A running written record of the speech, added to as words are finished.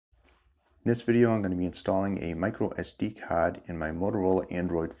In this video, I'm going to be installing a micro SD card in my Motorola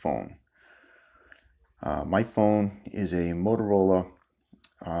Android phone. My phone is a Motorola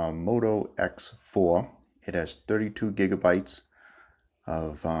Moto X4. It has 32 gigabytes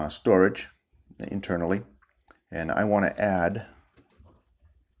of storage internally, and I want to add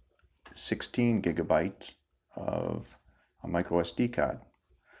 16 gigabytes of a micro SD card.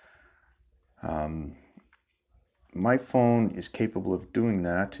 My phone is capable of doing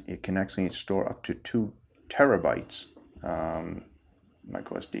that. It can actually store up to 2 terabytes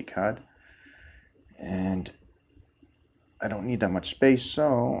micro SD card, and I don't need that much space,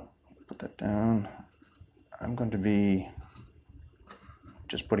 so put that down. I'm going to be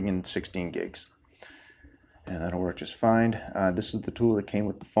just putting in 16 gigs, and that'll work just fine. This is the tool that came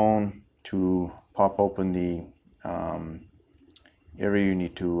with the phone to pop open the area you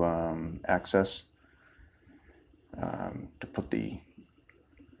need to access to put the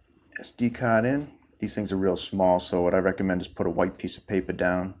SD card in. These things are real small, so what I recommend is put a white piece of paper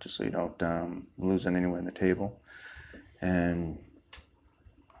down just so you don't lose it anywhere in the table. And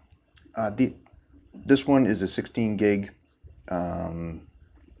this one is a 16 gig micro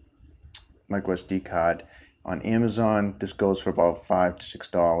SD card. On Amazon, this goes for about $5 to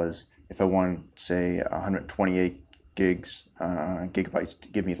 $6. If I want, say, 128 gigabytes to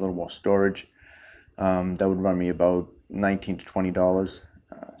give me a little more storage, that would run me about $19 to $20.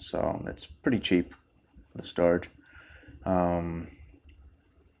 So that's pretty cheap for the storage.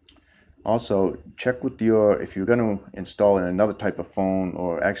 Also, check with if you're going to install in another type of phone,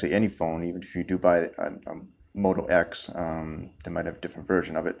 or actually any phone, even if you do buy a Moto X, they might have a different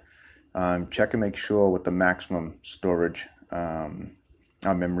version of it. Check and make sure what the maximum storage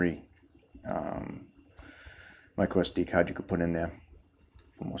memory micro SD card you could put in there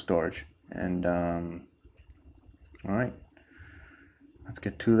for more storage. And all right, let's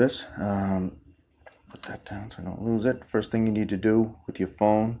get to this. Put that down so I don't lose it. First thing you need to do with your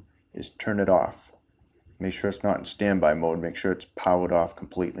phone is turn it off. Make sure it's not in standby mode. Make sure it's powered off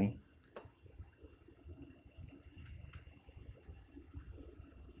completely.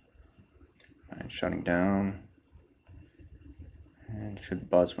 Alright, shutting down. And it should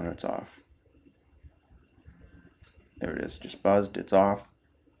buzz when it's off. There it is, just buzzed, it's off.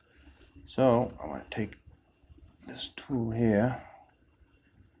 So I want to take this tool here.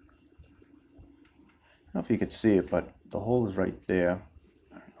 I don't know if you could see it, but the hole is right there.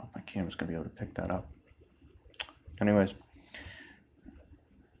 I don't know if my camera's going to be able to pick that up. Anyways,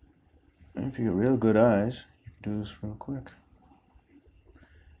 if you get real good eyes, you can do this real quick.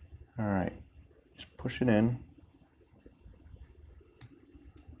 Alright, just push it in.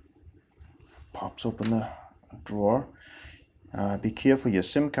 Pops open the drawer. Be careful, your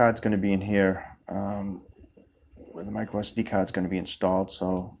SIM card's going to be in here where the micro SD card is going to be installed,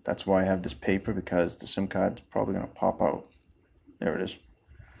 so that's why I have this paper, because the SIM card is probably going to pop out. There it is.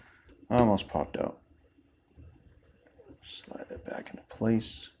 Almost popped out. Slide that back into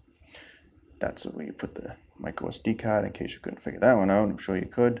place. That's where you put the micro SD card, in case you couldn't figure that one out. I'm sure you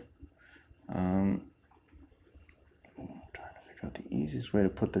could. I'm trying to figure out the easiest way to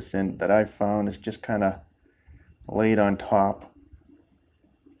put this in that I found is just kind of lay it on top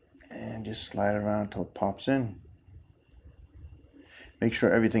and just slide it around until it pops in. Make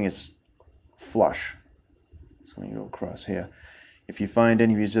sure everything is flush. So when you go across here, if you find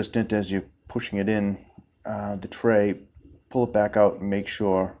any resistance as you're pushing it in the tray, pull it back out and make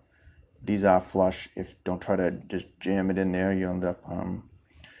sure these are flush. Don't try to just jam it in there. You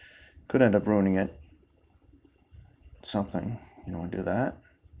could end up ruining it. Something. You don't want to do that.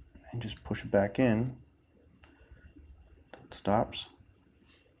 And just push it back in until it stops.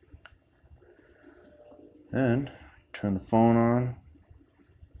 Then turn the phone on.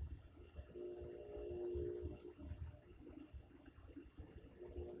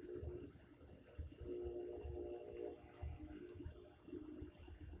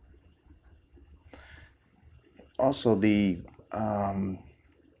 Also, the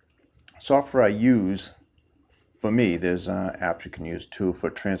software I use, for me, there's apps you can use too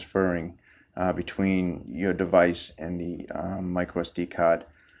for transferring between your device and the micro SD card.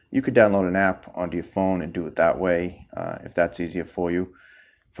 You could download an app onto your phone and do it that way if that's easier for you.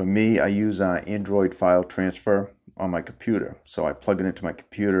 For me, I use Android file transfer on my computer. So I plug it into my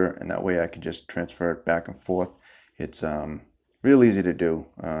computer, and that way I can just transfer it back and forth. It's real easy to do.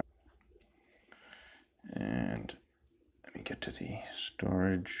 And let me get to the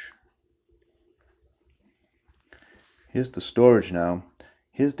storage. Here's the storage now.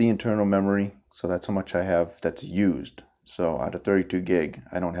 Here's the internal memory. So that's how much I have that's used. So out of 32 gig,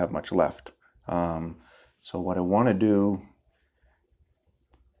 I don't have much left. So what I want to do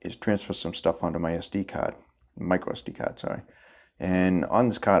is transfer some stuff onto my SD card, micro SD card, sorry. And on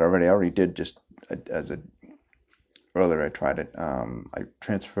this card already, I already did just earlier I tried it. I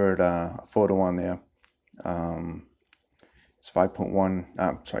transferred a photo on there. It's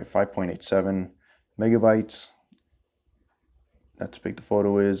 5.87 megabytes. That's how big the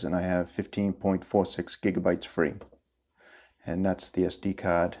photo is, and I have 15.46 gigabytes free. And that's the SD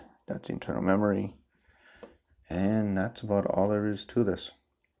card. That's internal memory. And that's about all there is to this.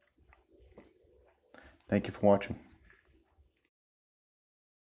 Thank you for watching.